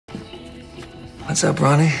What's up,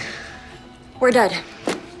 Ronnie? We're dead.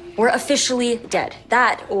 We're officially dead.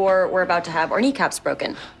 That, or we're about to have our kneecaps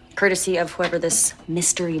broken, courtesy of whoever this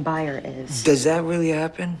mystery buyer is. Does that really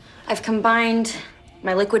happen? I've combined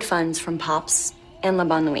my liquid funds from Pops and La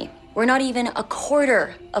Bonne Nuit. We're not even a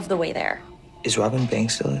quarter of the way there. Is robbing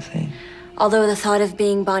banks still a thing? Although the thought of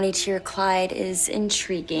being Bonnie to your Clyde is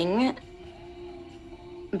intriguing,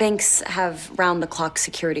 banks have round-the-clock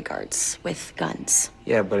security guards with guns.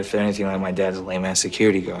 Yeah, but if they're anything like my dad's lame-ass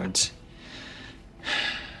security guards...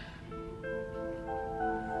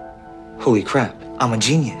 Holy crap, I'm a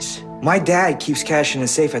genius. My dad keeps cash in a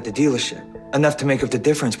safe at the dealership. Enough to make up the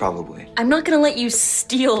difference, probably. I'm not gonna let you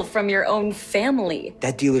steal from your own family.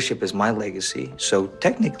 That dealership is my legacy, so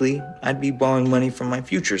technically, I'd be borrowing money from my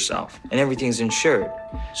future self. And everything's insured.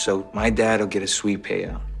 So my dad will get a sweet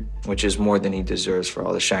payout, which is more than he deserves for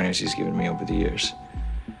all the shiners he's given me over the years.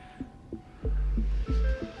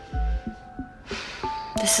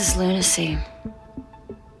 This is lunacy.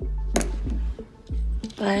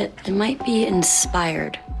 But it might be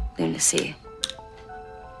inspired lunacy.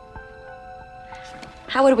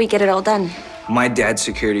 How would we get it all done? My dad's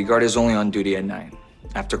security guard is only on duty at night,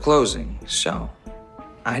 after closing, so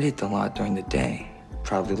I did the lot during the day,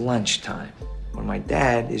 probably lunchtime, when my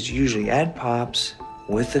dad is usually at Pops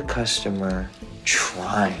with a customer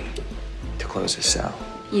trying to close a sale.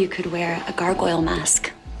 You could wear a gargoyle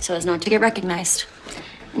mask so as not to get recognized.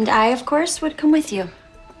 And I, of course, would come with you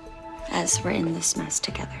as we're in this mess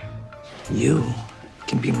together. You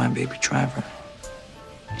can be my baby driver.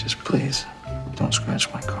 Just please, don't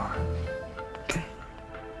scratch my car, okay?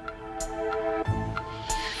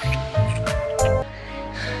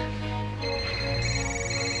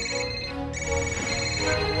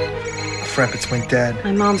 Frep, it's my dad.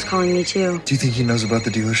 My mom's calling me, too. Do you think he knows about the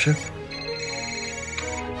dealership?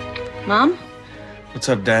 Mom? What's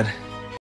up, Dad?